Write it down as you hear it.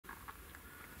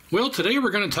Well, today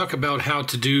we're going to talk about how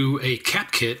to do a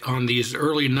cap kit on these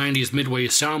early 90s Midway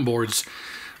soundboards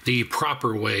the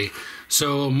proper way.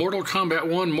 So Mortal Kombat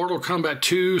 1, Mortal Kombat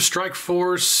 2, Strike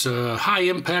Force, High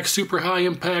Impact, Super High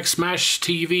Impact, Smash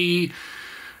TV,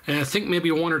 and I think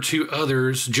maybe one or two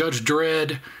others, Judge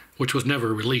Dredd, which was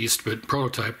never released, but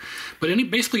prototype. But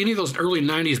basically any of those early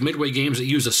 90s Midway games that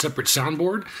use a separate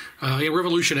soundboard.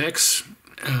 Revolution X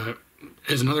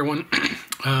is another one.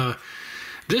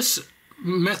 This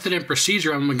method and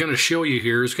procedure I'm going to show you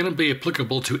here is going to be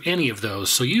applicable to any of those.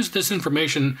 So use this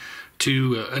information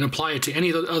to and apply it to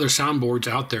any of the other soundboards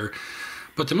out there.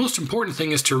 But the most important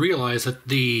thing is to realize that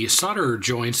the solder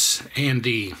joints and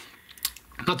the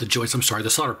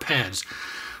solder pads.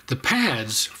 The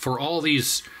pads for all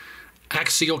these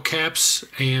axial caps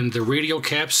and the radial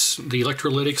caps, the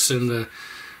electrolytics and the,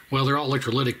 well, they're all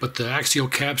electrolytic, but the axial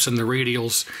caps and the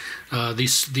radials,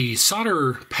 the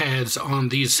solder pads on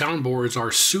these soundboards are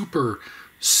super,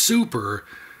 super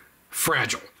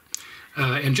fragile.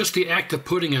 And just the act of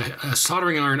putting a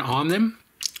soldering iron on them,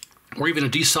 or even a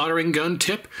desoldering gun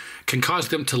tip, can cause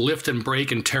them to lift and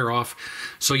break and tear off.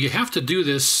 So you have to do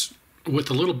this with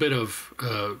a little bit of,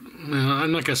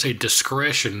 I'm not going to say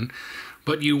discretion,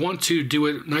 but you want to do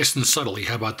it nice and subtly.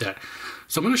 How about that?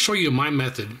 So I'm going to show you my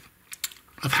method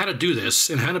of how to do this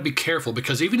and how to be careful,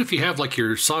 because even if you have like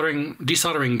your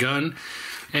desoldering gun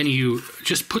and you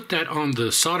just put that on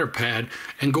the solder pad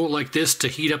and go like this to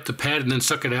heat up the pad and then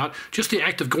suck it out, just the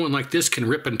act of going like this can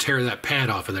rip and tear that pad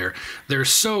off of there. They're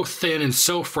so thin and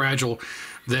so fragile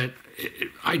that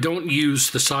I don't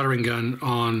use the soldering gun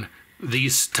on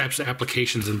these types of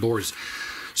applications and boards.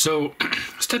 So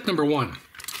step number one,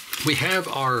 we have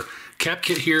our cap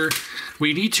kit here.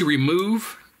 We need to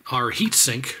remove our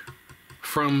heatsink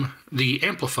from the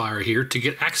amplifier here to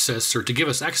get access, or to give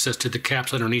us access to the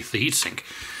caps underneath the heatsink.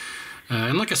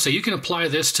 And like I say, you can apply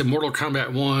this to Mortal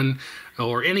Kombat 1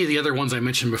 or any of the other ones I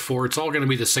mentioned before. It's all going to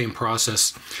be the same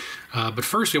process. But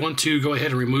first we want to go ahead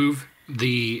and remove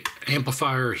the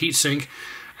amplifier heatsink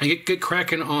and get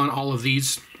cracking on all of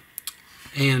these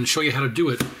and show you how to do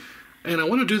it. And I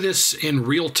want to do this in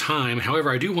real time.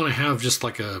 However, I do want to have just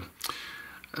like a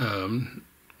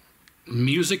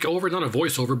music over, not a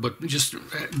voiceover, but just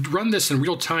run this in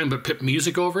real time, but put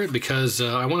music over it, because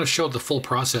I want to show the full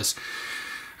process.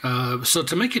 So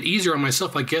to make it easier on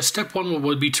myself, I guess step one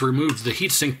would be to remove the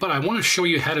heatsink, but I want to show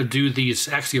you how to do these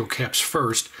axial caps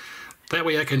first. That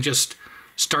way I can just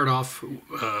start off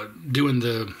doing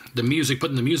the music,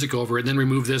 putting the music over it, and then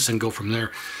remove this and go from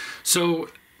there. So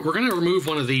we're going to remove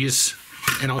one of these,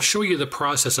 and I'll show you the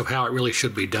process of how it really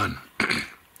should be done.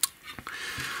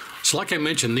 So like I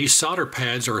mentioned, these solder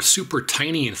pads are super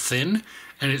tiny and thin,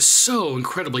 and it's so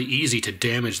incredibly easy to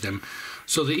damage them.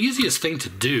 So the easiest thing to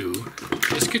do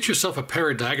is get yourself a pair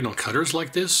of diagonal cutters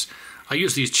like this. I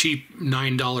use these cheap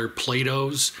 $9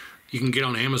 Play-Dohs you can get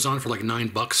on Amazon for like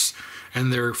 $9,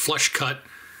 and they're flush cut.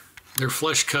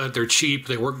 They're cheap,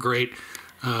 they work great.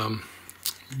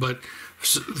 But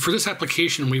for this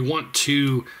application, we want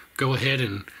to go ahead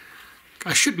and,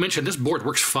 I should mention this board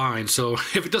works fine, so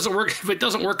if it doesn't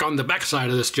work on the back side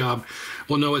of this job,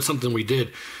 we'll know it's something we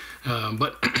did.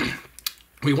 But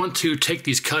we want to take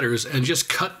these cutters and just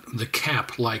cut the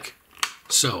cap like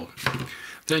so.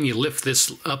 Then you lift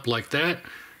this up like that.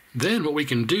 Then what we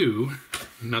can do,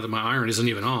 now that my iron isn't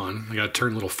even on, I got to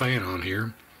turn a little fan on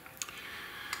here.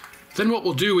 Then what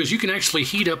we'll do is you can actually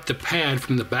heat up the pad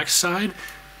from the back side.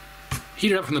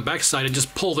 Heat it up from the back side and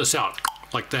just pull this out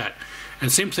like that.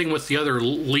 And same thing with the other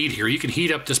lead here. You can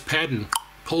heat up this pad and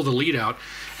pull the lead out,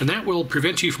 and that will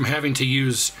prevent you from having to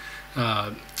use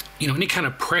any kind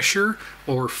of pressure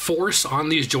or force on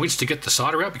these joints to get the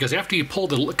solder out, because after you pull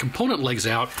the component legs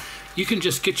out, you can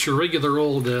just get your regular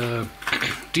old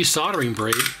desoldering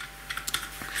braid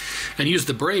and use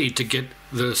the braid to get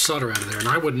the solder out of there. And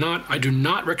I do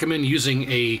not recommend using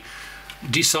a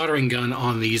desoldering gun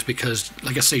on these, because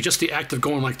like I say, just the act of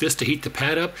going like this to heat the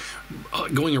pad up,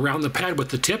 going around the pad with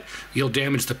the tip, you'll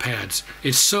damage the pads.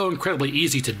 It's so incredibly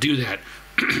easy to do that.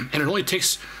 And it only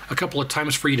takes a couple of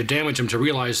times for you to damage them to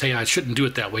realize, hey, I shouldn't do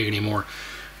it that way anymore.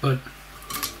 But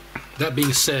that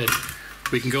being said,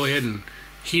 we can go ahead and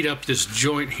heat up this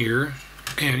joint here,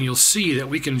 and you'll see that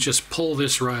we can just pull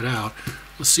this right out.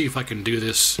 Let's see if I can do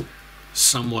this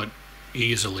somewhat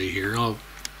easily here. I'll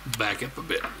back up a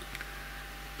bit.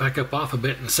 Back up off a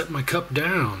bit and set my cup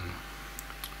down.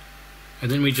 And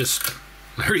then we just,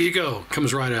 there you go,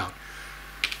 comes right out.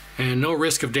 And no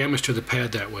risk of damage to the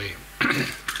pad that way.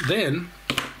 Then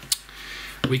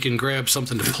we can grab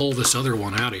something to pull this other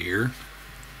one out of here.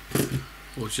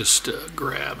 We'll just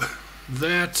grab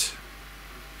that.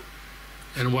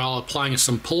 and while applying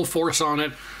some pull force on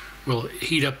it, we'll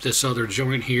heat up this other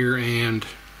joint here, and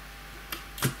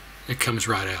it comes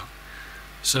right out.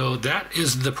 So that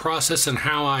is the process and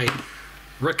how I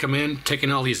recommend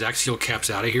taking all these axial caps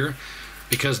out of here,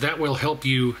 because that will help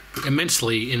you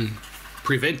immensely in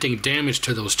preventing damage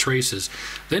to those traces.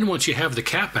 Then once you have the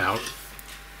cap out,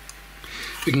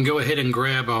 we can go ahead and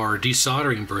grab our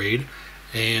desoldering braid,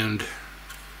 and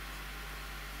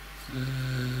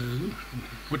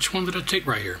which one did I take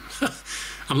right here?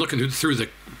 I'm looking through the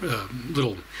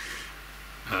little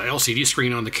LCD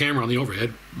screen on the camera on the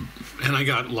overhead, and I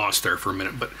got lost there for a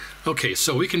minute. But okay,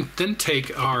 so we can then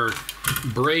take our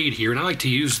braid here, and I like to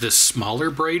use this smaller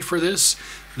braid for this.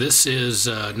 This is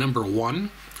number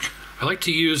 1. I like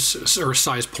to use, or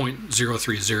size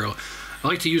 .030. I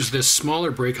like to use this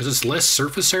smaller braid because it's less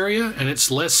surface area and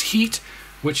it's less heat,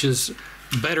 which is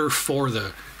better for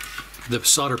the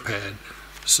solder pad.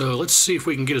 So let's see if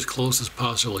we can get as close as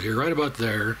possible here, right about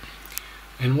there,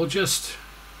 and we'll just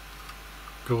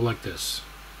go like this.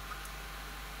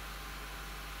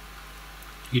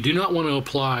 You do not want to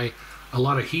apply a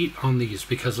lot of heat on these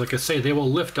because, like I say, they will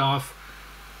lift off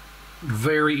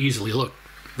very easily. Look,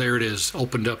 there it is,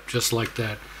 opened up just like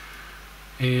that.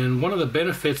 And one of the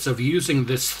benefits of using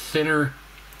this thinner,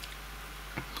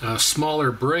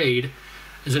 smaller braid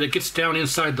is that it gets down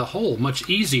inside the hole much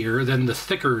easier than the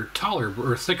thicker,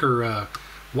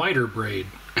 wider braid.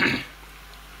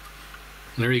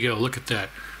 There you go, look at that.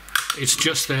 It's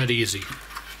just that easy.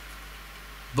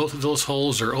 Both of those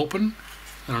holes are open.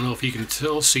 I don't know if you can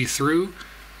see through,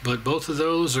 but both of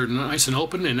those are nice and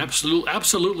open, and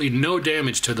absolutely no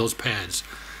damage to those pads.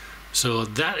 So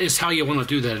that is how you want to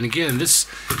do that. And again, this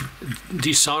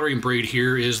desoldering braid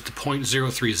here is the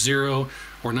 .030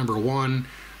 or number 1.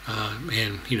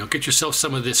 And you know, get yourself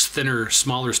some of this thinner,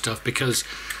 smaller stuff, because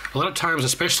a lot of times,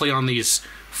 especially on these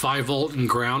 5-volt and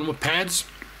ground pads,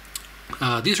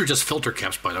 these are just filter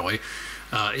caps, by the way.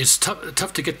 It's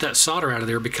tough to get that solder out of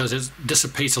there because it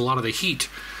dissipates a lot of the heat,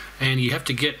 and you have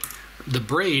to get the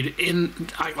braid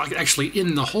actually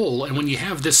in the hole. And when you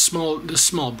have this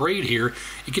small braid here,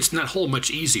 it gets in that hole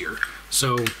much easier.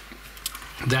 So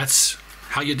that's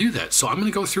how you do that. So I'm going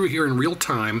to go through here in real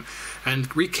time and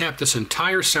recap this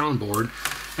entire soundboard,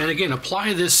 and again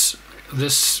apply this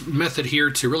method here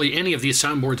to really any of these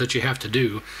soundboards that you have to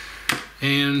do.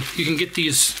 And you can get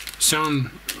these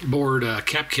soundboard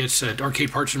cap kits at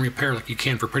Arcade Parts and Repair like you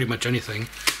can for pretty much anything.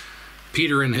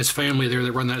 Peter and his family there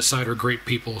that run that site are great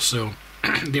people, so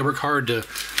they work hard to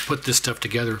put this stuff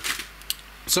together.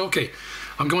 So okay,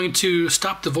 I'm going to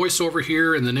stop the voiceover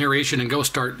here and the narration and go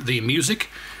start the music,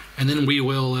 and then we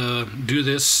will do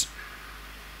this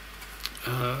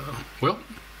well,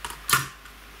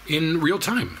 in real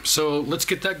time. So let's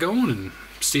get that going and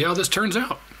see how this turns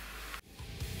out.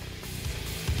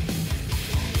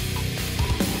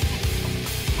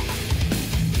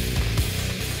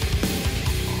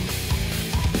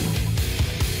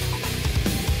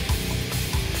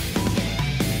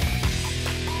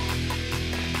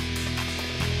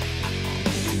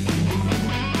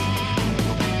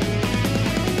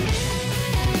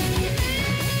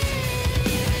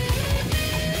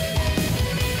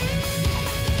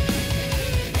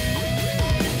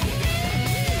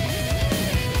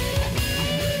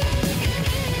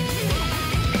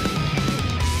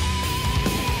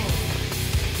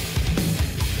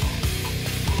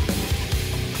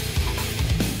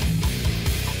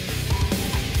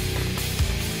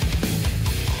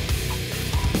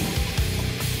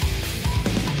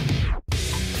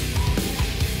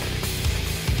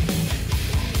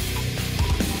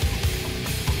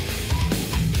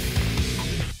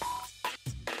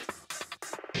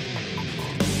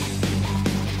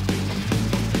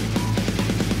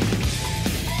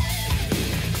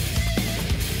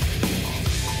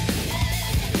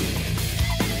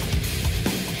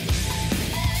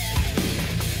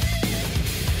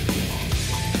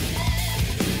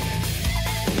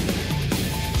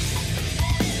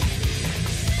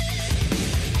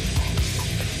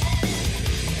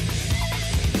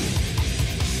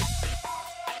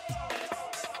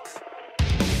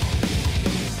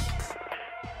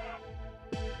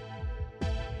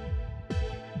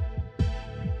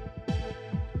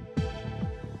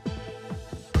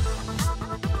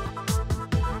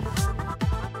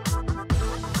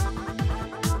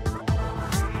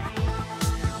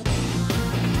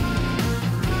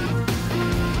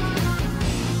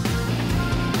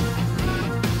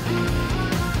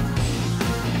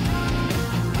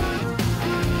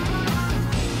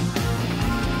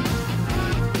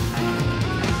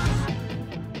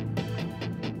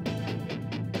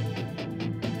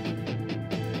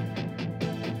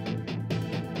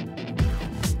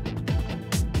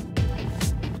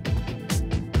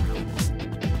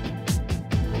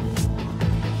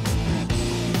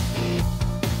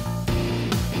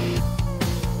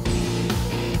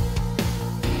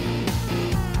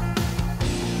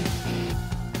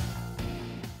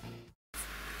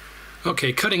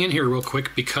 Okay, cutting in here real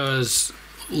quick because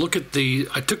look at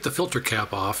I took the filter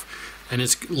cap off and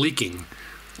it's leaking.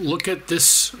 Look at this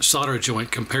solder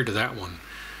joint compared to that one.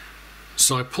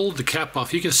 So I pulled the cap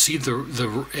off. You can see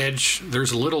the edge.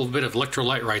 There's a little bit of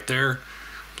electrolyte right there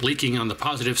leaking on the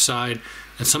positive side,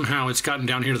 and somehow it's gotten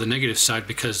down here to the negative side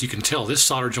because you can tell this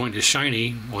solder joint is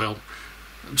shiny, well,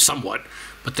 somewhat,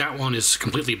 but that one is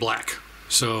completely black.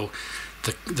 So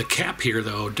the cap here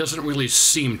though doesn't really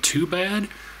seem too bad,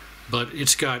 but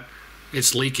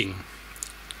it's leaking.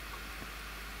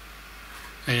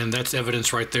 And that's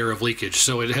evidence right there of leakage.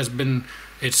 So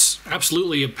it's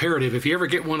absolutely imperative if you ever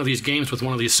get one of these games with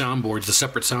one of these soundboards, the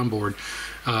separate soundboard,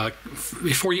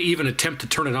 before you even attempt to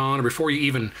turn it on or before you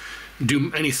even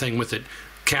do anything with it,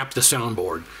 cap the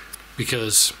soundboard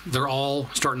because they're all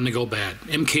starting to go bad,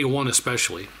 MK1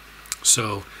 especially.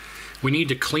 So we need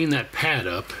to clean that pad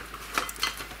up.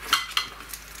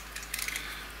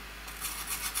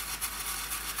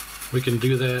 We can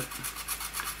do that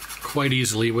quite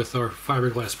easily with our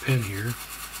fiberglass pen here.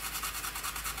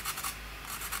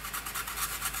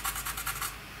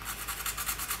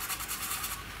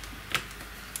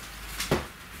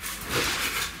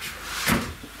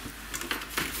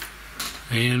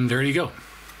 And there you go.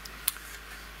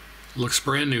 Looks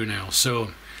brand new now.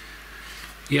 So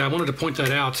yeah, I wanted to point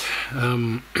that out.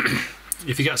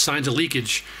 If you got signs of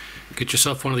leakage, get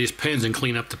yourself one of these pens and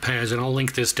clean up the pads, and I'll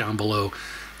link this down below.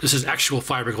 This is actual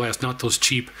fiberglass, not those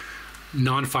cheap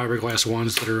non-fiberglass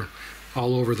ones that are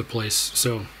all over the place.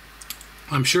 So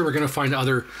I'm sure we're going to find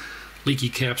other leaky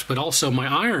caps, but also my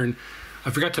iron,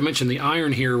 I forgot to mention the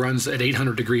iron here runs at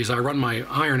 800 degrees. I run my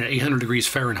iron at 800 degrees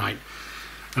Fahrenheit,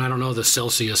 and I don't know the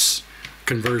Celsius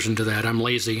conversion to that. I'm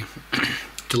lazy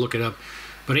to look it up.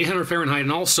 But 800 Fahrenheit,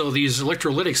 and also these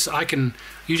electrolytics,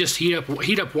 you just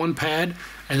heat up one pad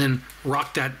and then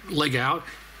rock that leg out,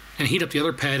 and heat up the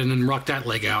other pad and then rock that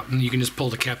leg out, and you can just pull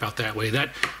the cap out that way.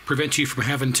 That prevents you from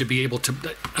having to be able to,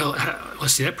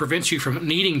 that prevents you from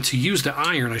needing to use the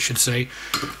iron, I should say,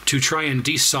 to try and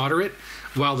desolder it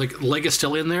while the leg is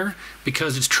still in there,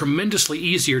 because it's tremendously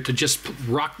easier to just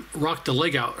rock the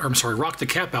leg out, or I'm sorry, rock the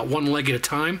cap out one leg at a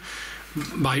time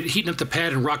by heating up the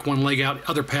pad and rock one leg out,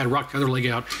 other pad, rock the other leg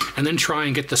out, and then try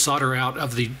and get the solder out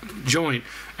of the joint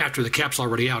after the cap's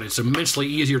already out. It's immensely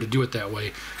easier to do it that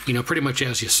way, you know, pretty much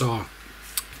as you saw.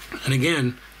 And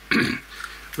again,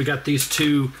 we got these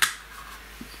two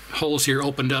holes here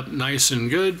opened up nice and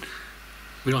good.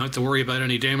 We don't have to worry about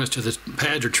any damage to the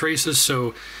pads or traces.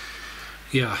 So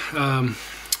yeah,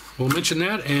 we'll mention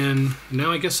that, and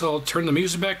now I guess I'll turn the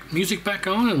music back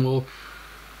on, and we'll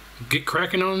get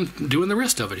cracking on doing the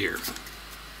rest of it here.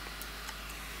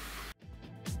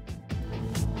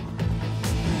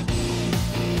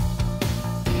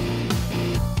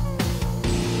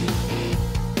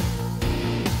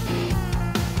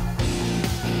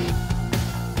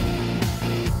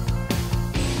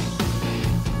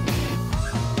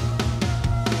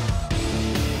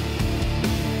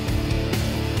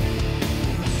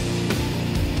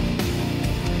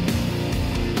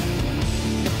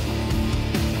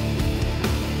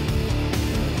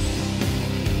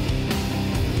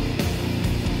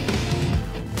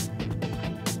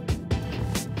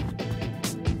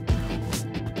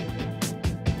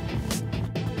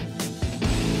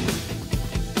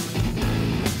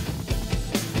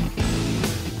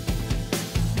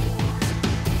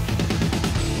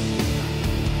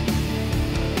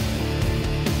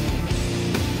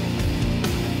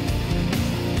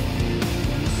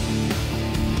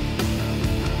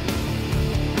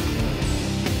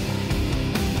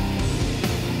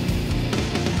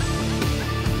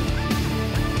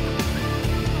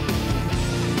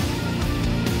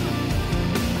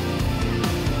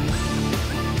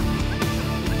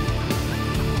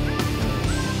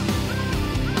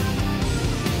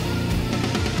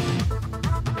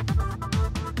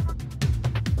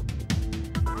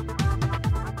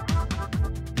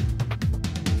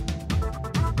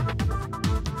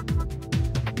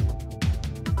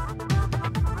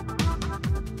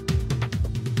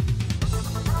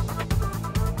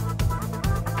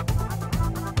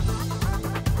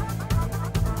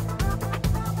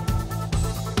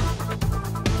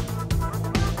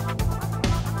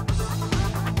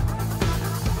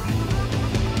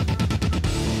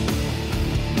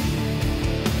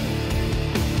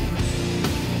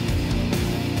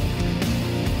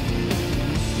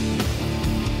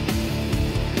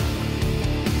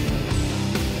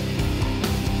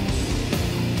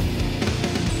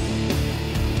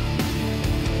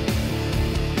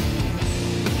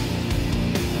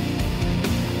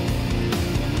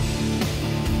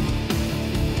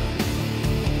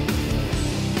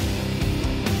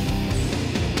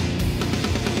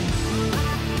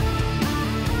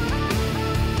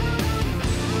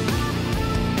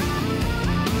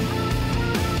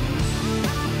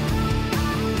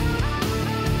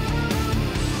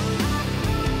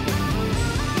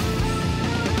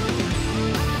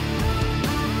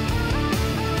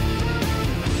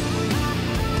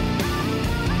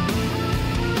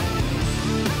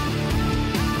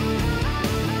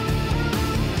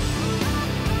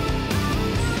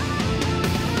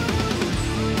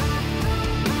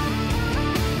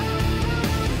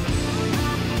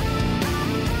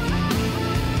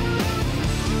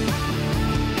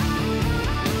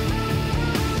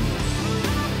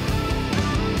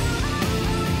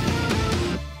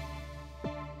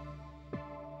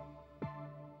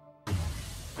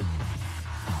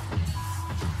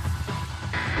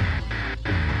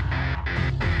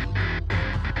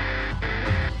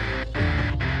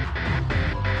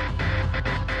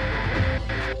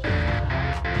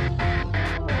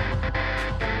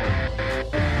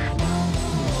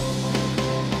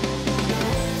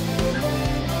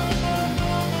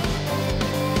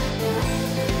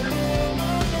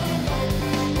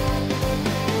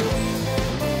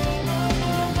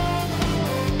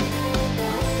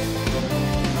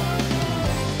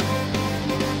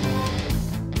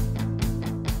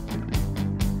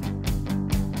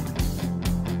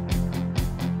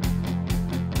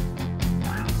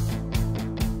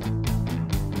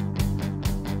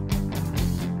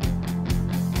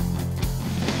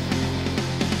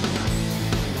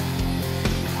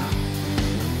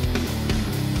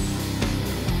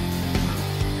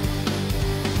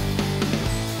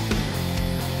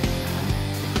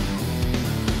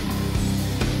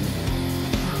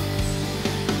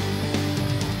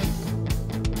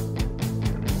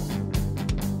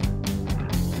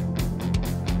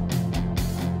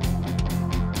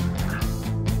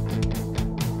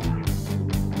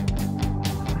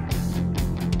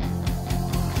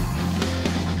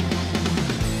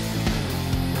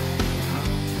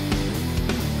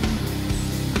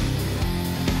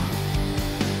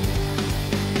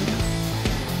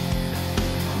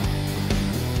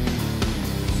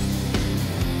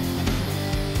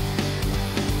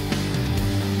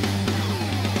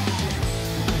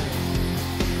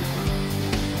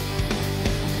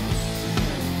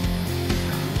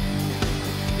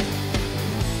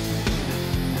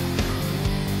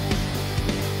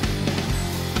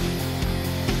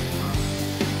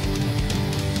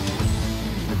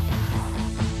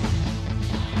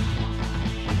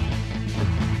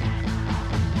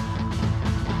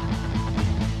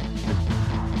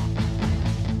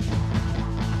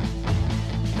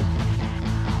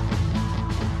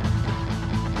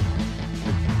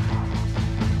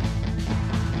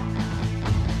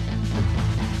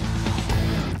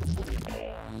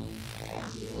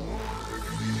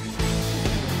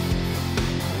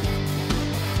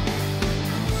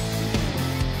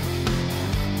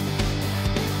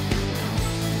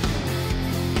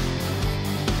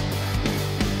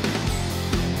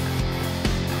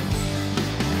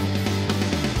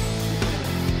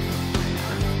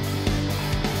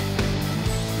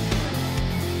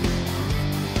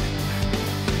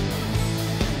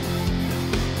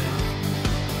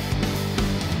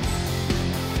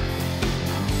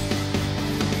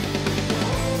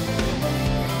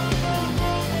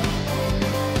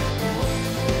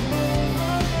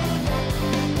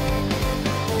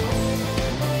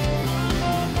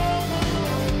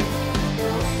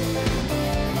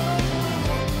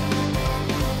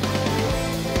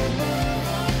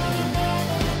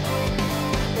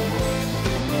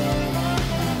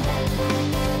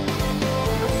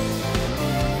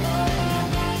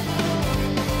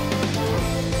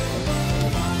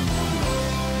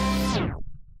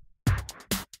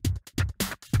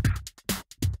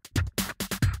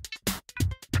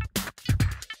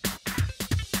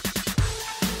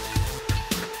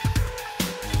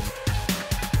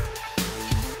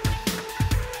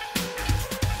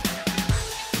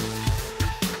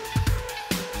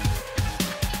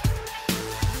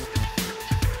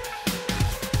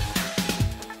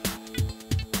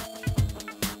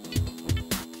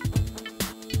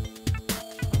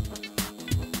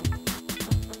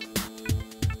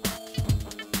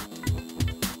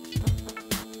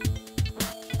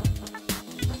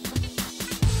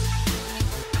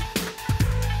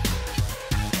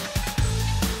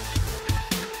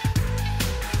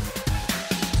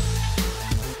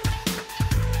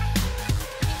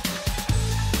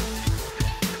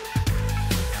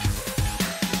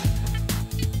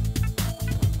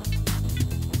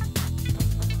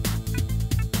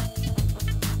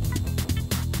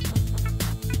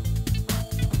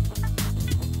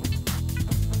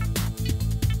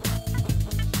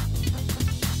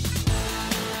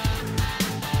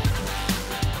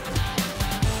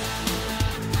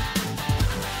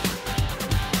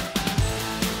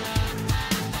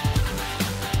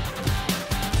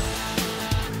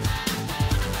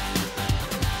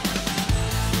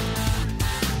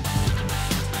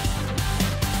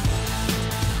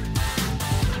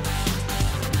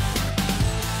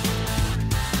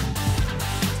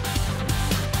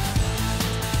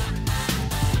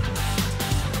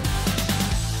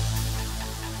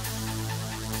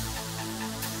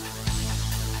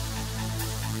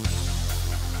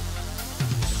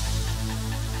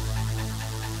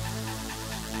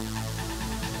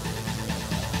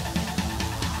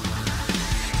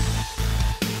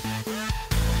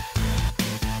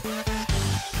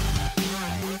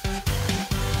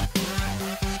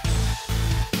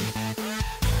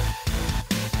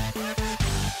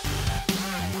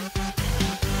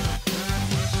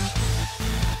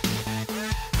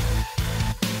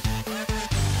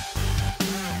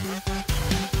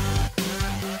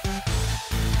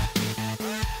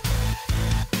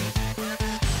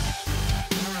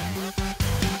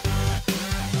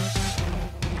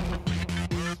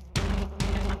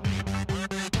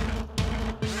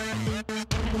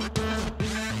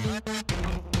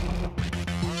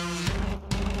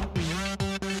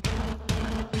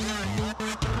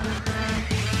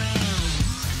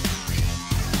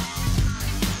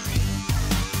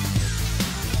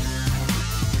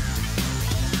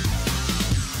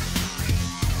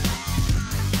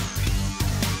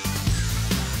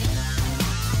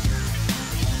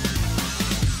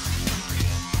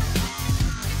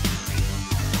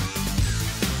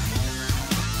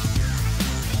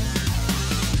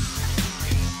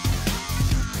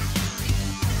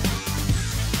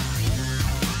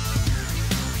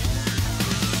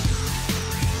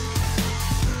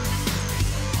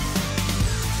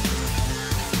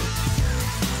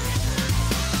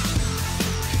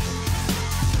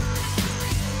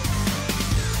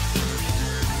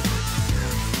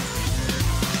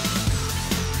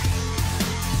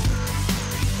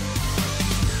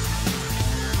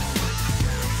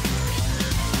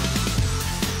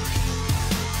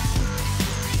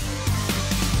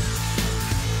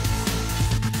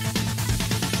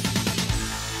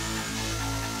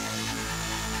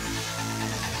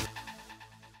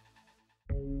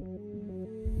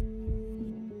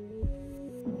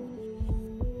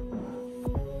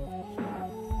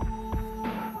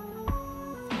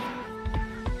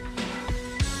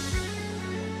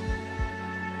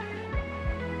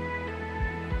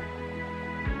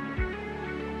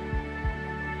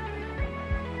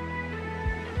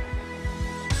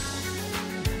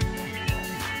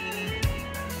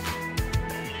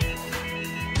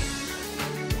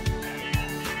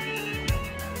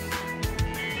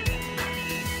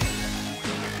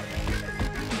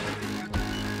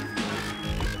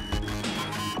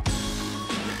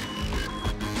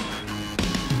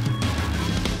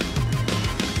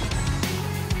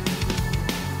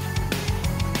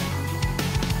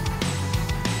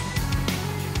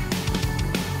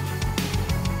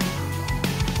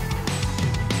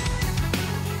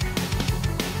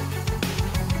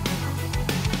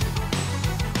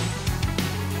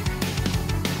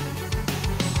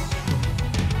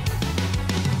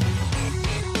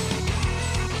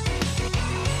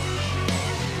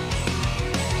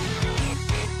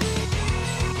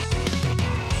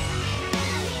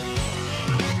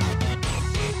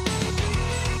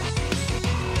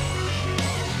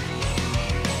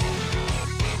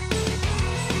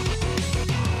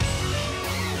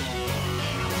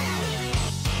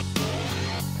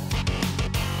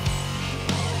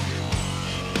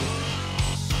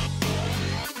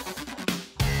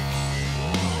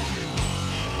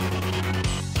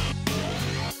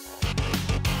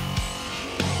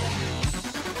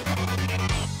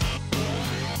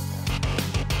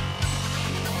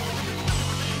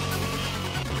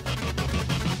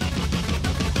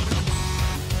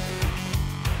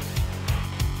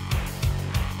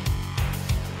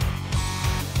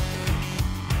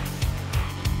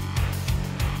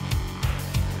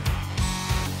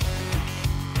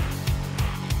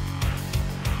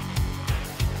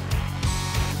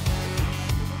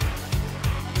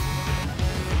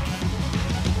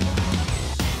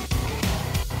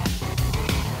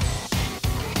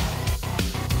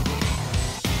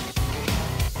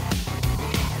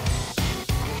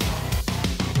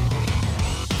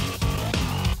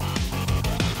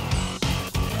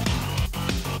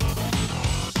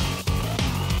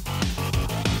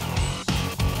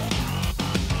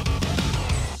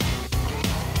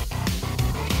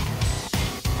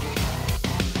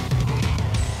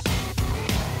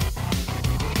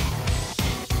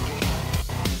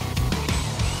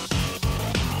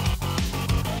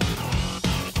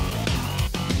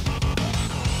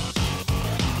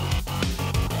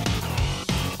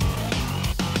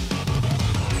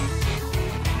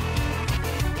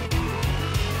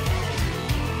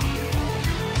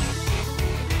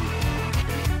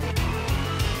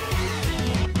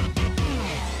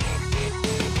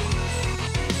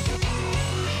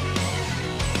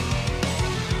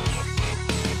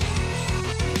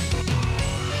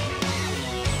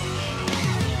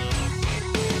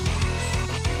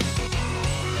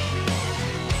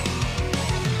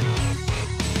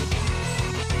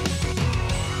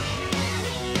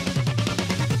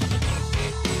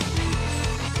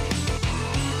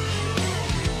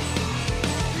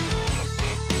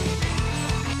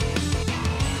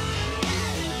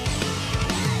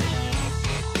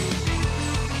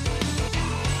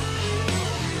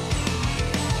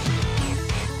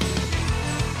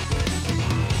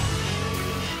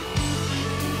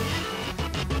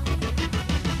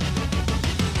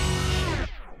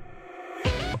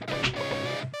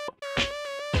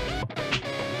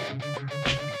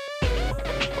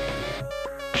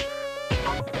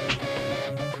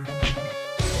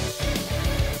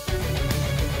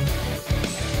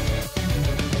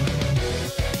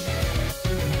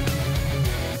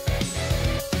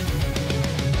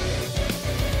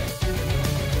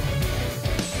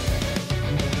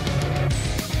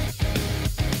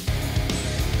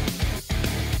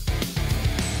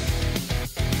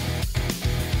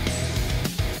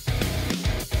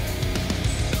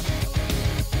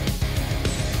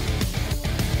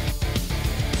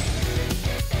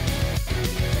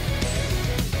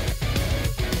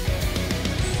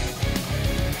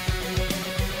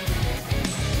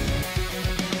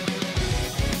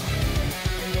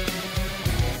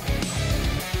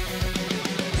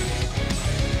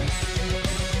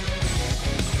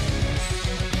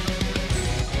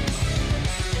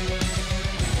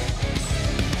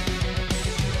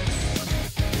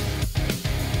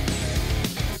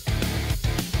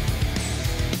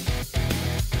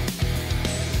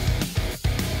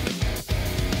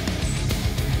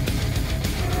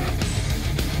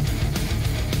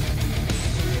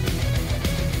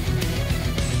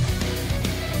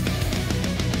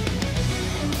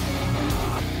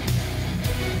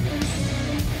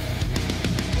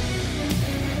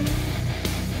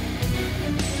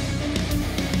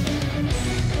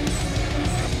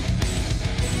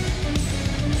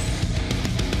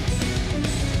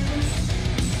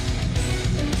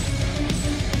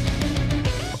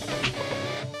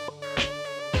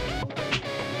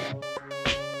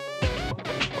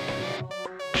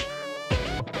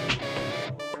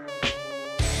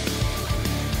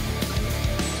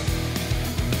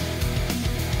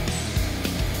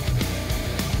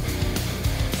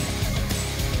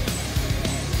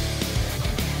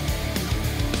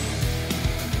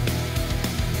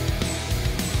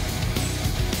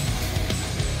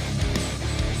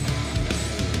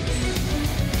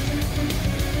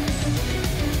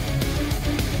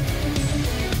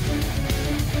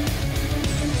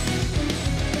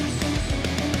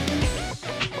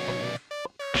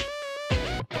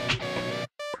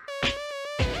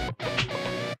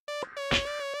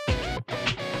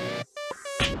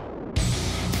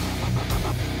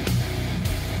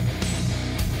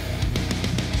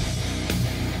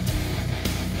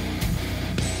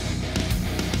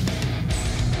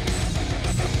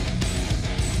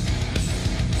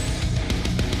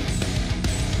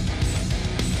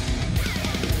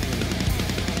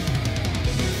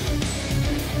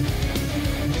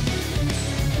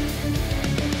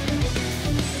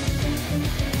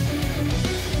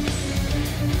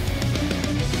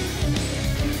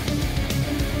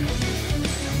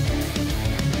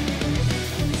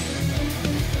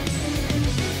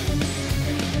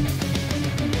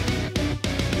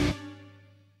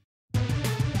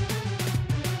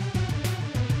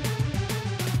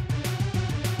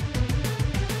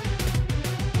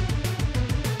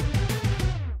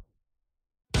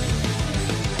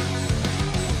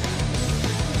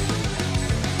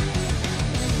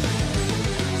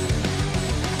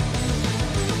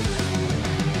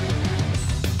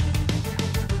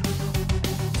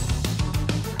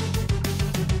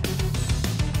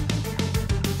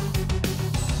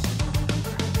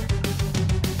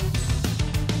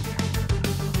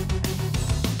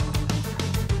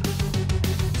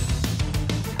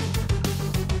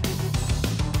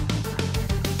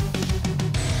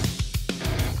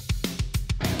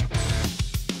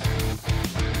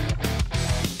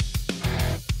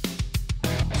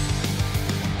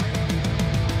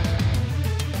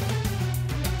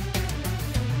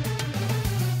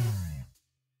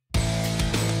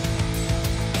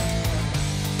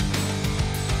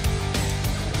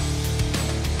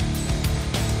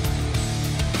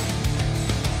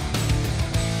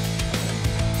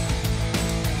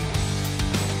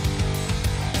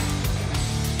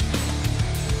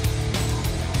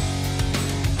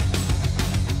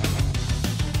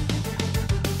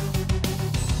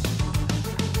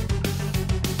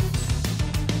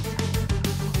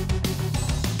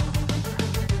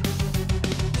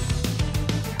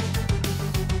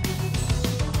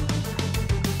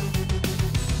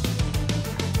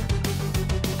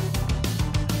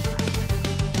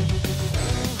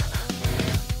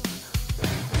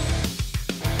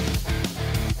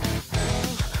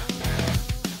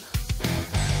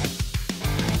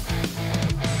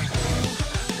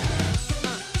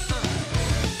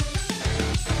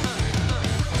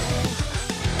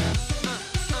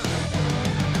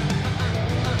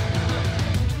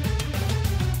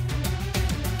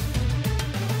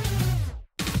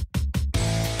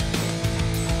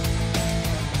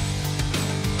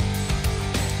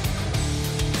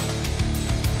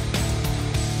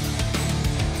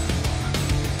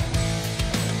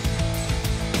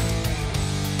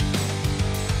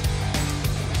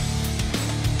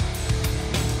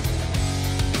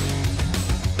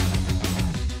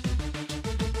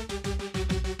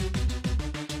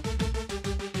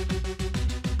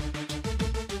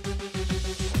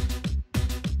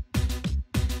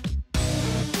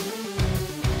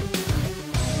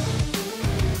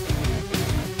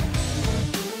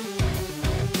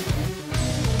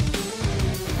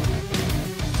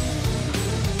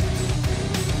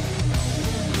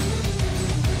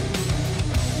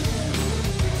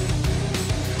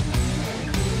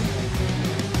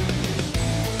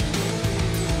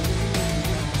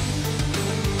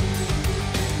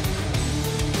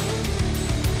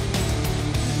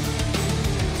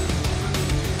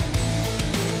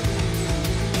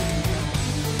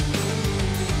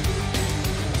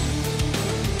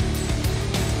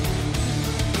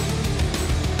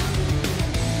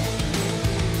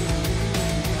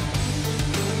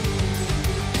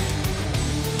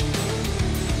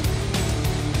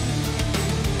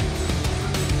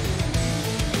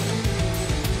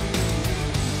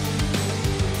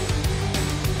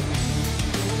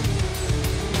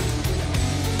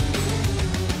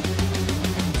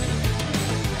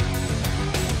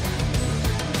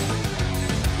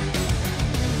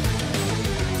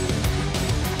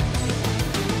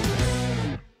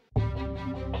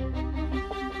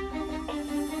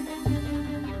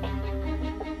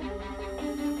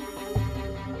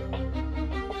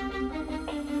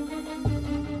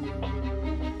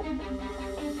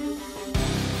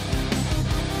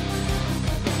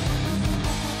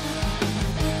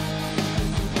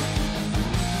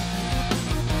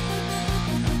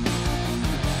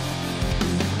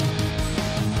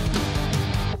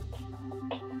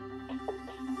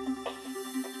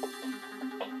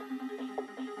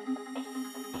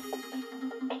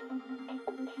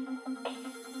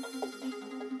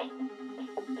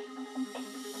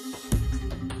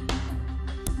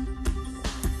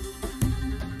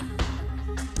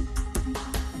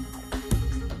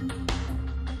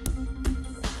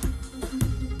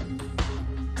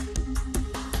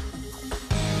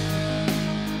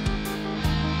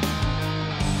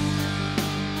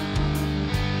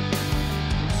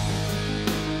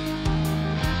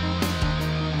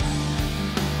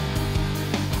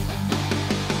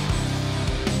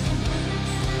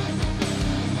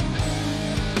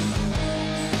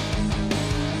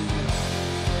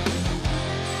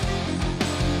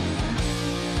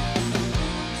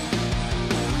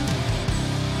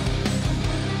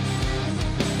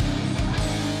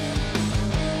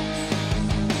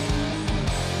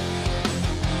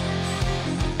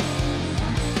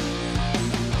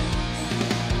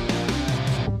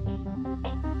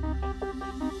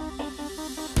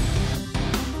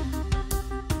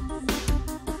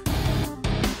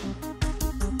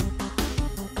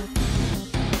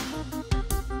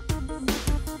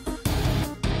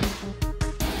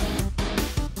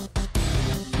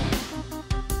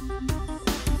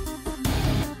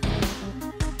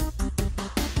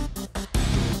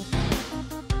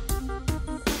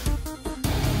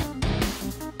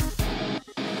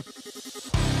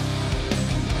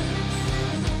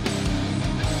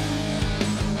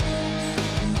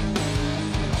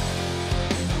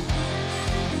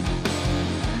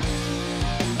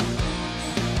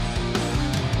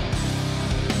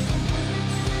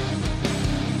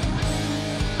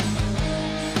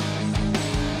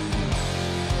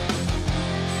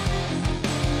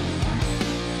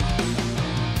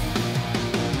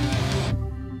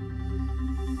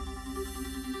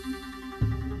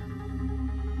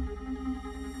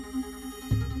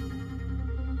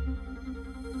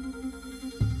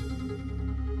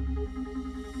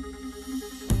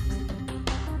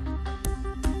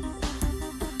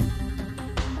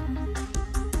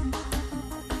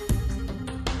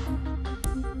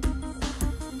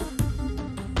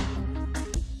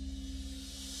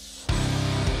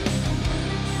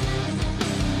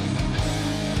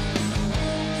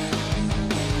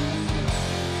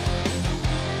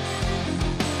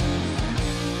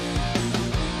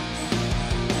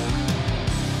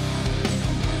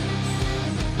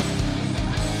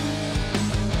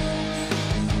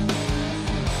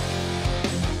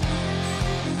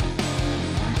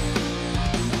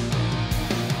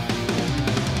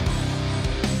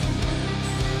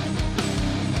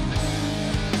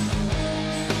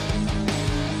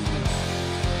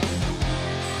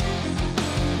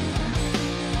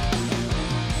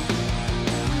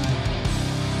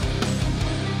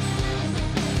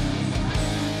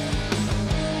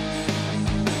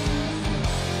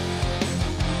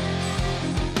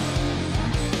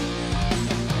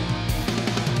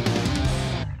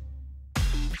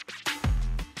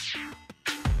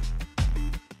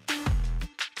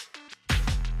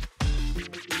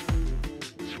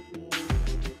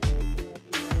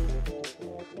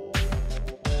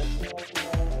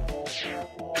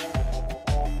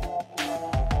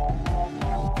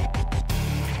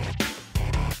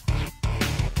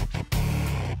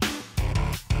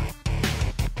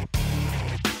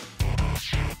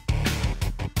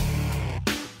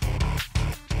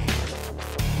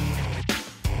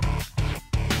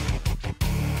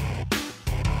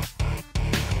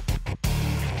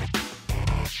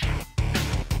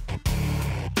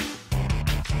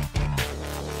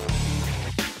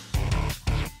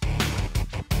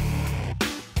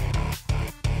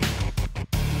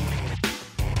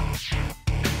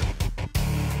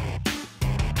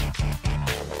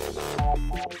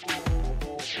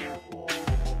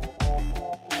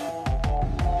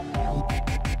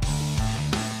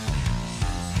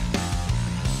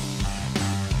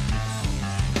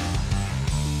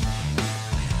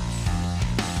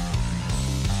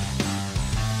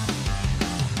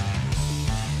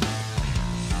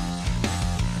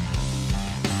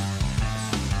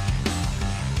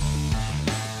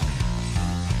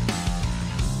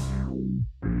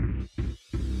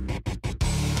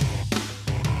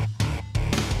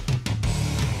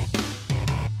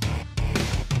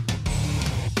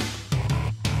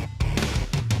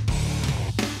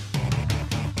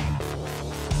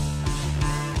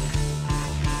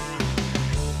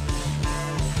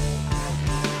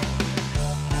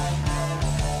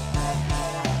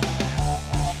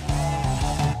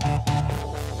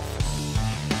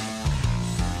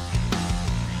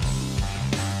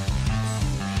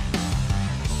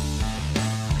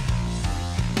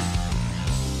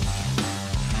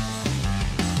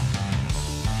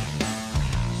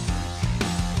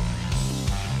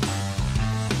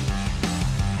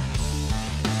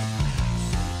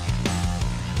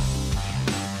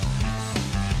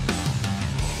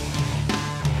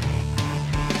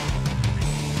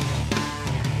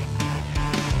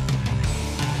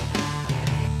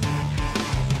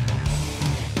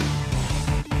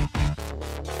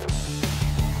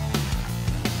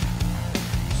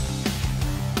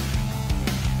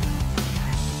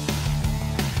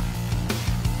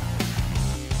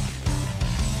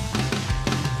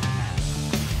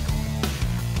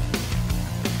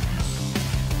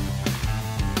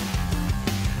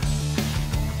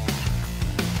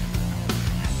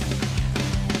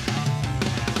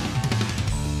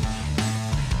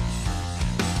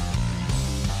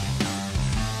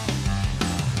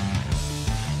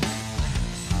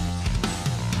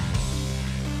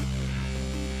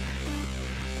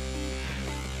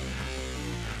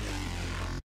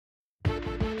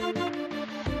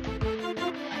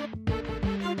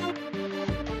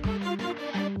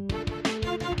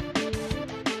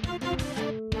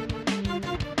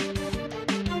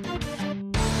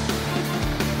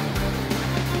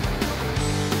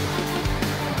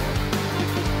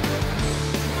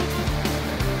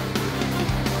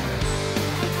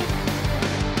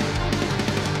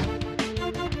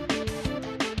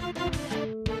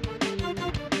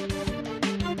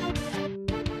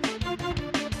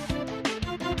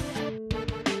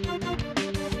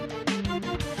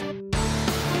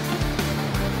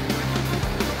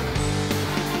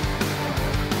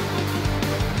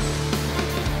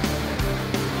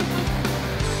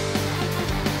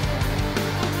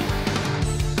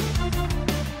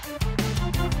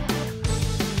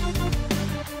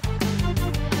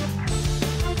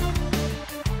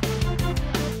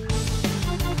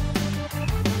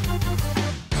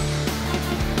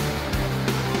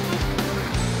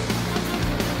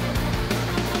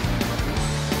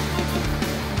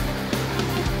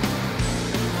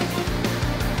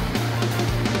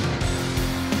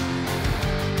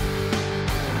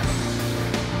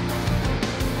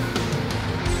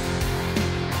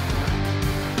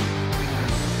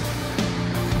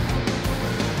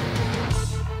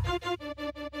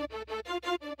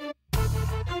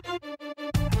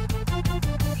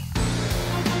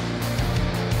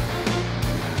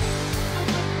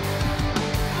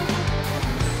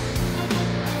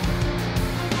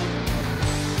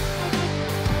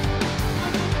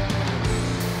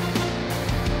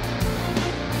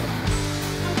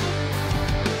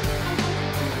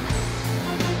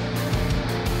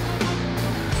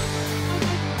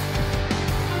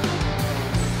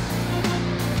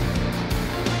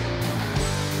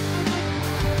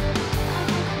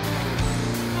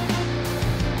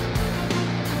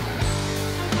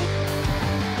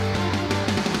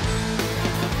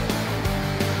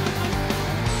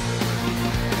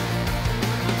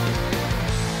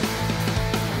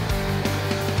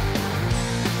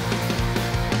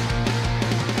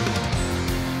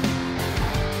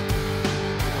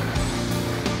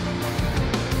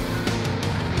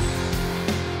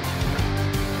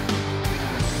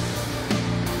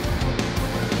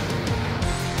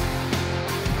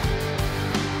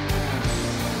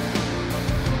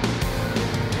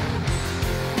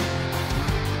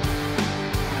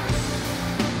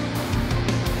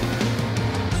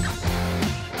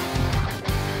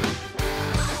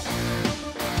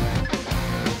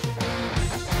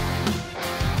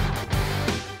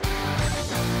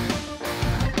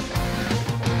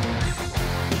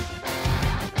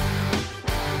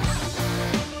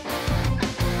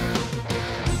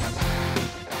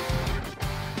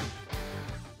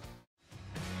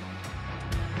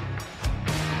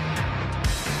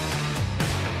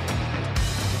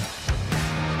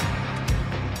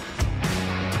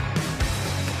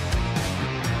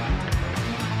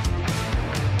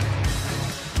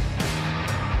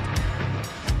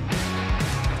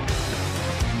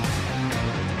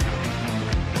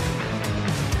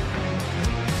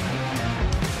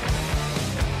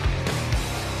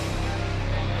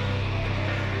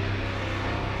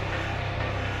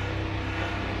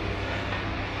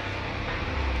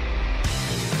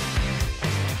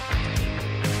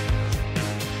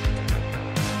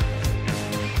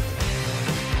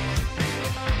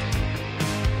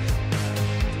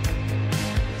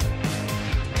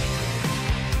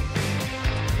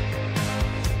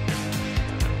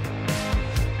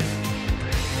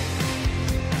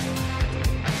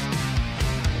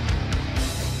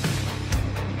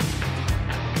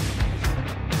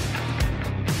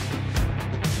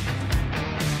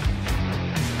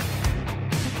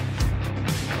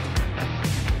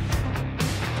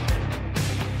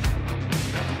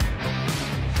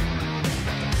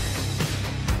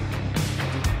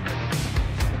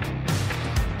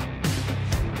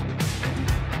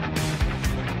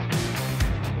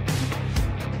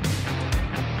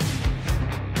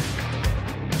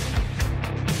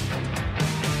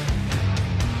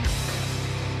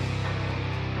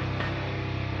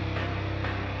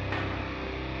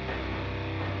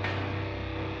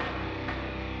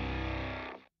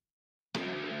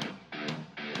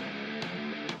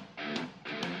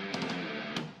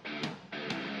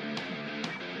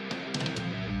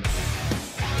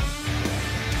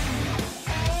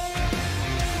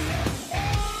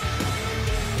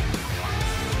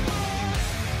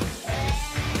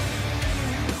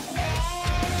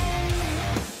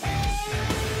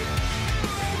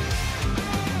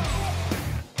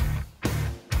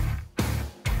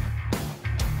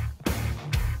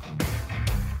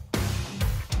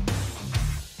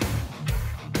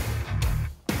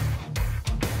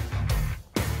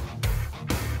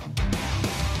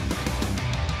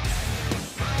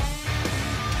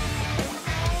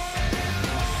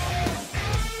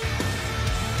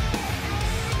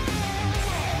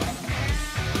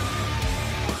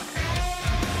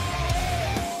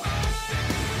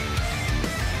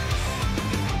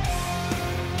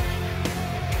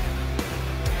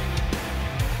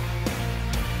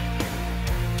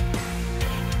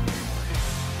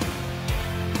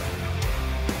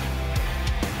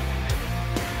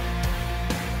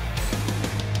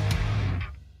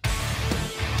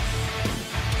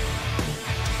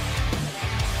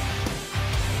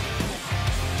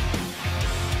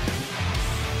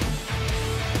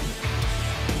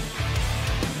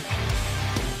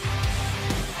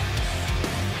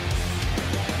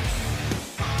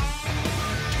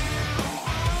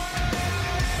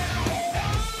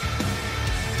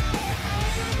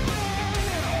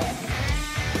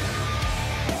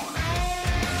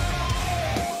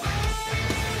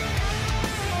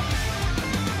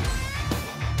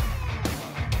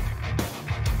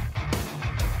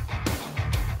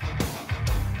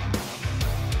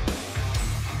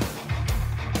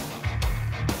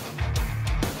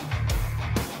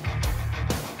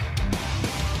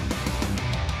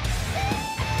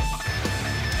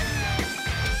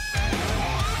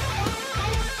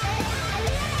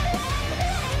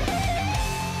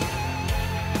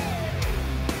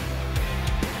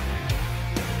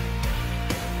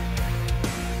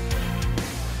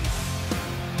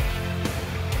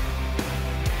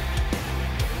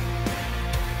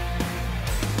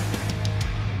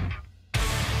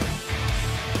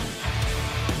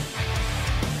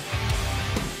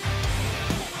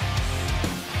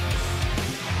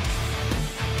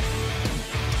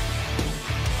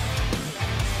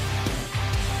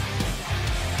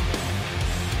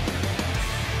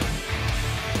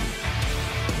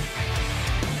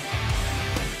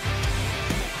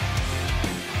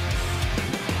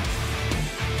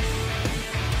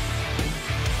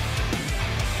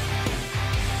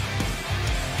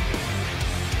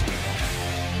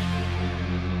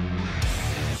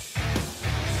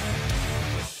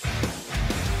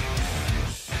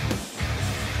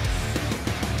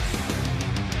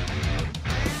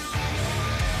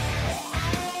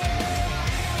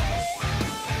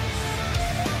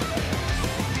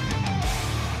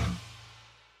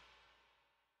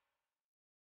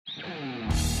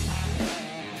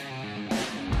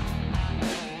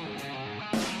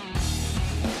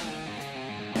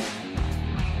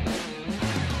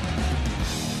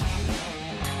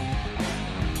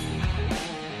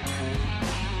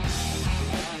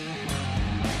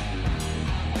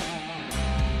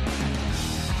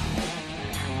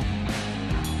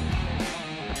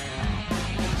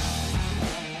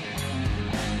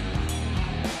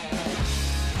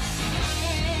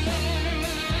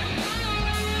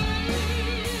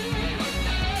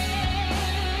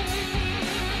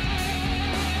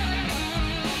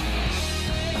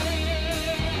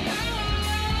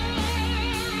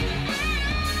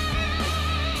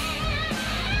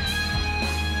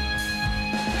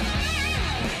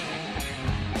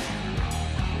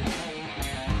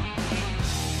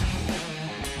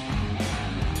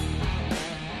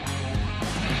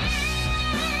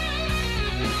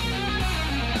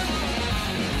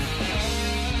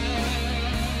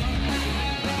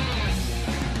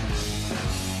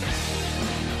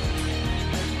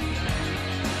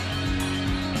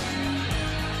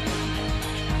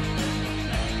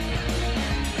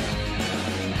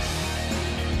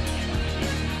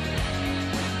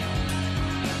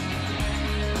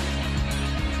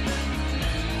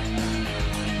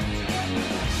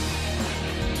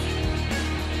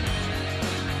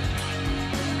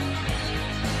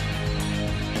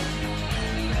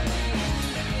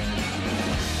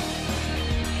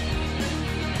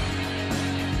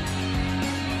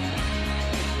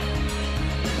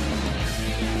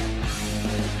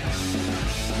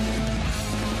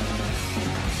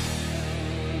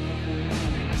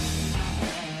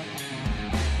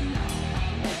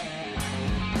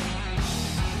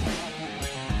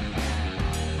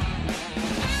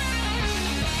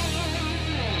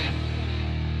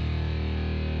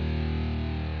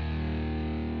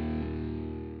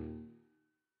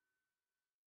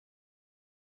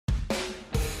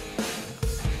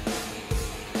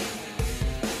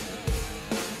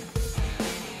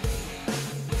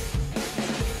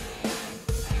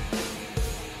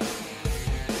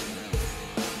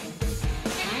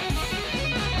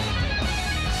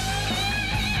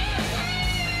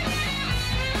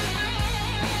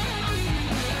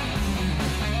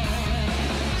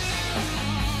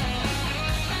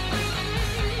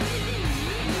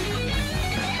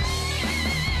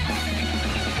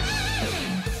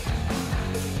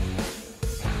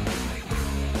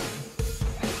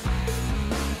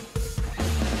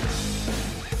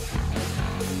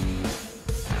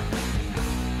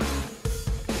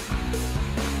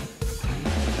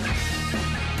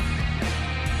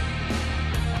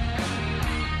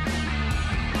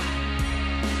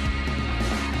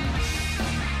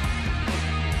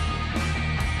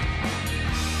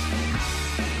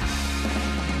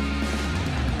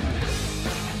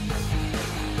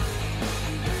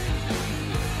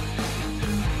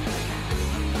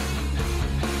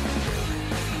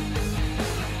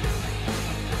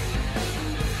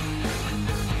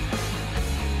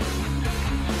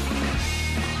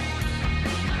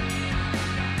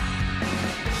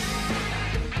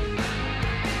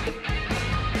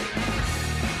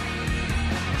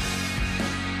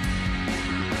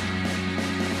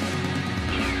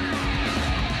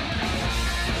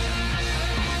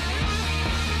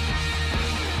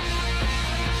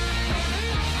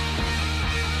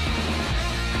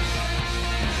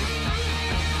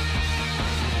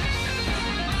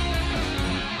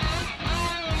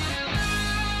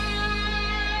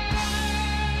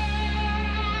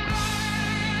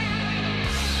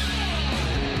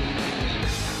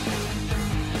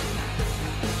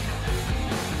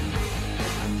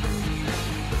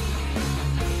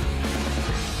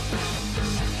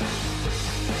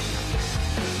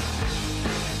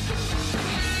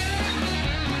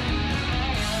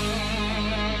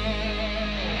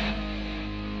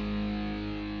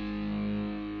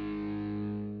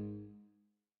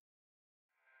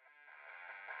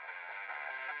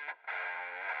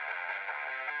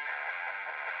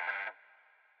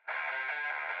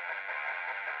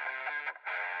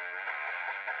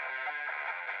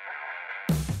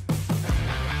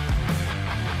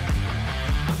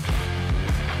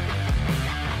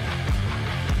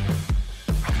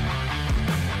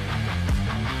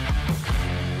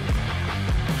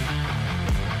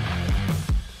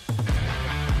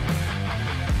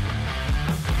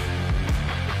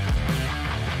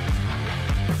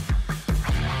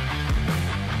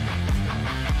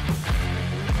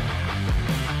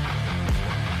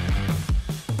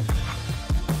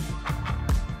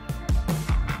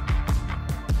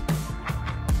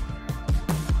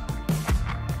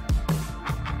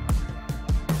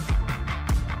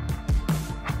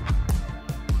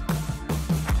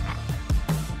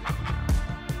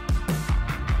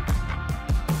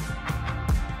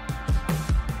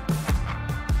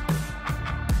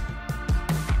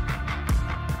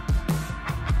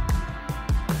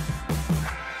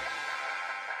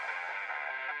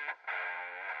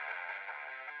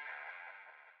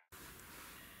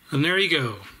 And there you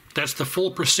go. That's the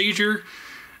full procedure.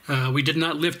 We did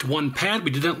not lift one pad.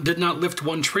 We did not lift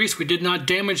one trace. We did not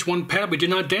damage one pad. We did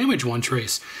not damage one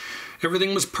trace.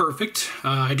 Everything was perfect.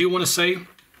 I do want to say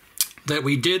that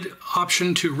we did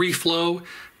option to reflow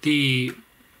the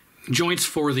joints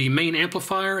for the main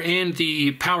amplifier and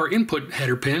the power input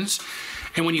header pins.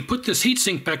 And when you put this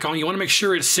heatsink back on, you want to make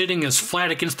sure it's sitting as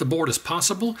flat against the board as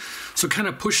possible. So kind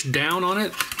of push down on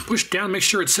it. Push down, make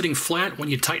sure it's sitting flat when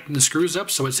you tighten the screws up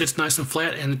so it sits nice and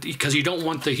flat. And because you don't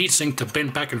want the heatsink to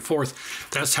bend back and forth.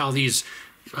 That's how these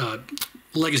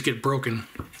legs get broken.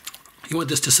 You want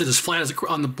this to sit as flat as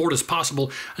on the board as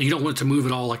possible, and you don't want it to move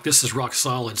at all. Like this is rock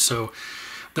solid. So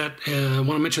that I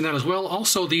want to mention that as well.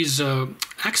 Also, these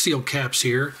axial caps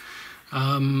here,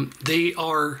 they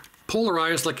are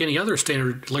polarized like any other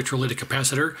standard electrolytic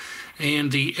capacitor,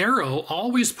 and the arrow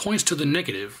always points to the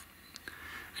negative.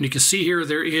 And you can see here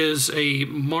there is a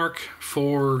mark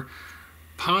for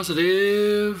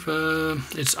positive.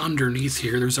 It's underneath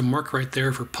here. There's a mark right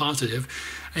there for positive.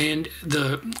 And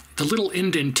the little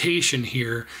indentation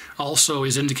here also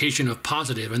is indication of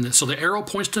positive. And so the arrow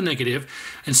points to negative,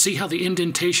 and see how the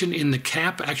indentation in the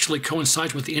cap actually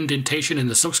coincides with the indentation in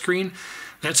the silkscreen?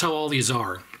 That's how all these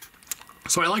are.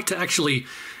 So I like to actually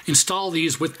install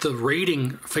these with the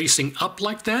rating facing up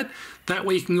like that. That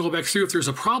way you can go back through if there's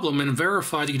a problem and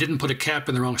verify that you didn't put a cap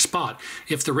in the wrong spot.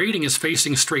 If the rating is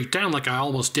facing straight down like I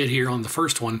almost did here on the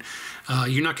first one,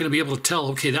 you're not going to be able to tell,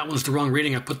 okay, that one's the wrong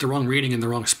rating, I put the wrong rating in the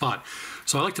wrong spot.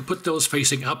 So I like to put those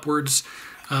facing upwards.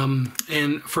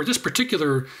 And for this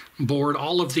particular board,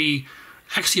 all of the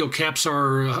axial caps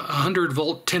are 100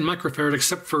 volt 10 microfarad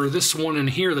except for this one in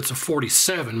here that's a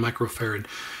 47 microfarad.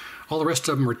 All the rest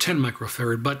of them are 10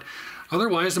 microfarad, but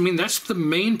otherwise, I mean, that's the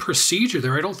main procedure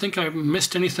there. I don't think I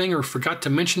missed anything or forgot to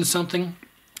mention something.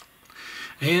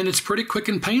 And it's pretty quick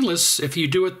and painless if you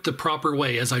do it the proper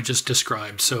way, as I just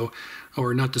described. So,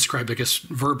 or not described, I guess,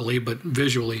 verbally, but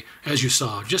visually, as you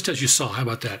saw, just as you saw. How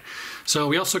about that? So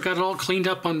we also got it all cleaned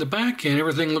up on the back, and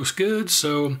everything looks good.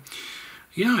 So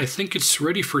yeah, I think it's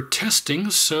ready for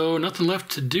testing, so nothing left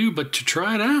to do but to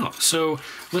try it out. So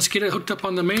let's get it hooked up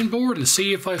on the main board and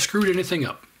see if I screwed anything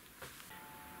up.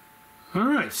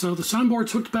 Alright, so the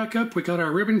soundboard's hooked back up. We got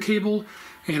our ribbon cable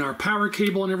and our power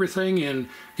cable and everything, and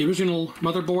the original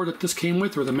motherboard that this came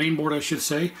with, or the main board I should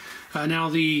say. Now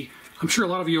I'm sure a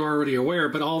lot of you are already aware,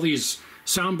 but all these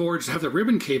soundboards have the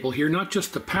ribbon cable here, not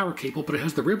just the power cable, but it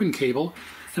has the ribbon cable.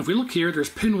 And if we look here, there's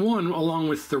pin 1 along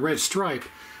with the red stripe.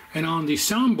 And on the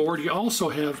soundboard, you also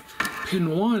have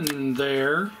pin 1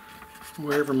 there,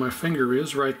 wherever my finger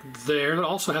is, right there. That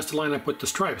also has to line up with the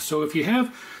stripe. So if you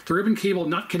have the ribbon cable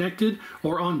not connected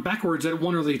or on backwards at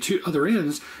one or the two other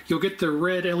ends, you'll get the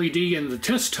red LED and the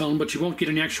test tone, but you won't get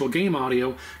any actual game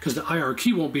audio because the IR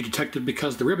key won't be detected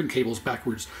because the ribbon cable is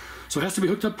backwards. So it has to be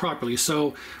hooked up properly.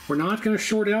 So we're not going to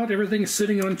short out. Everything's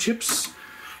sitting on chips.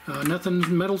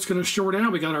 Nothing metal's going to short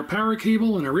out. We got our power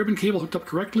cable and our ribbon cable hooked up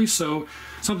correctly. So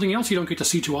something else you don't get to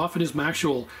see too often is my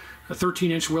actual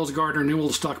 13-inch Wells Gardner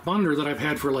Newell stock monitor that I've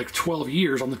had for like 12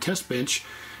 years on the test bench.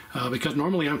 Because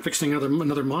normally I'm fixing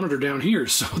another monitor down here.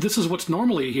 So this is what's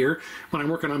normally here when I'm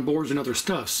working on boards and other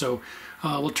stuff. So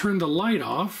we'll turn the light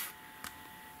off.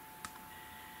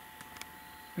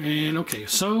 And okay,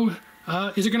 so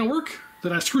is it going to work?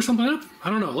 Did I screw something up? I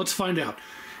don't know. Let's find out.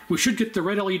 We should get the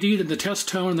red LED, then the test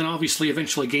tone, and then obviously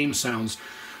eventually game sounds.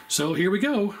 So here we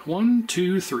go. 1,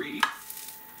 2, 3.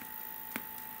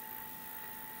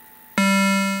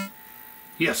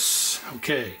 Yes.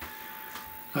 Okay.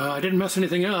 I didn't mess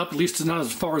anything up, at least not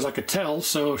as far as I could tell,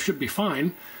 so it should be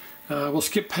fine. We'll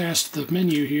skip past the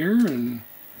menu here, and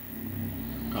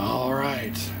all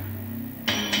right.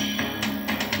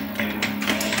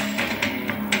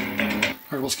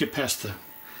 Or we'll skip past the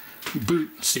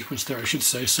boot sequence there, I should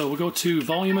say. So we'll go to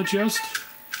volume adjust.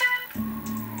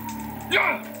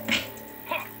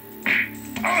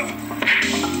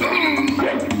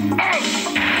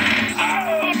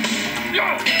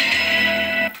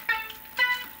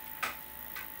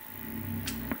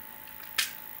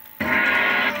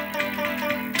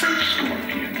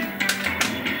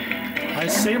 I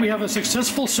say we have a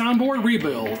successful soundboard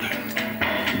rebuild.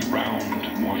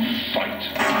 Round 1, fight.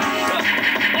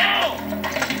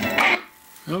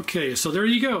 Okay, so there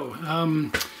you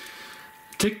go.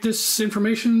 Take this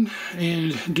information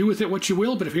and do with it what you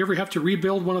will, but if you ever have to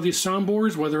rebuild one of these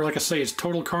soundboards, whether, like I say, it's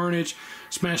Total Carnage,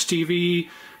 Smash TV,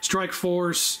 Strike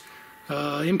Force,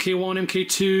 MK1,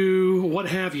 MK2, what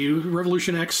have you,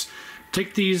 Revolution X,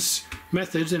 take these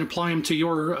methods and apply them to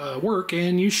your work,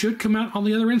 and you should come out on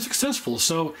the other end successful.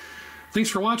 So thanks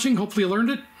for watching. Hopefully you learned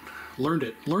it. Learned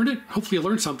it. Learned it? Hopefully you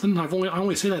learned something. I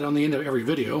only say that on the end of every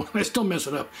video. I still mess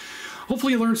it up.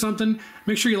 Hopefully you learned something.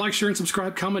 Make sure you like, share, and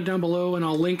subscribe. Comment down below, and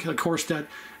I'll link, of course, that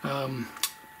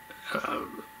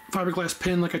fiberglass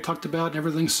pen like I talked about and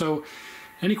everything. So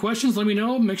any questions, let me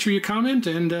know. Make sure you comment,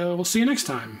 and we'll see you next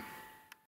time.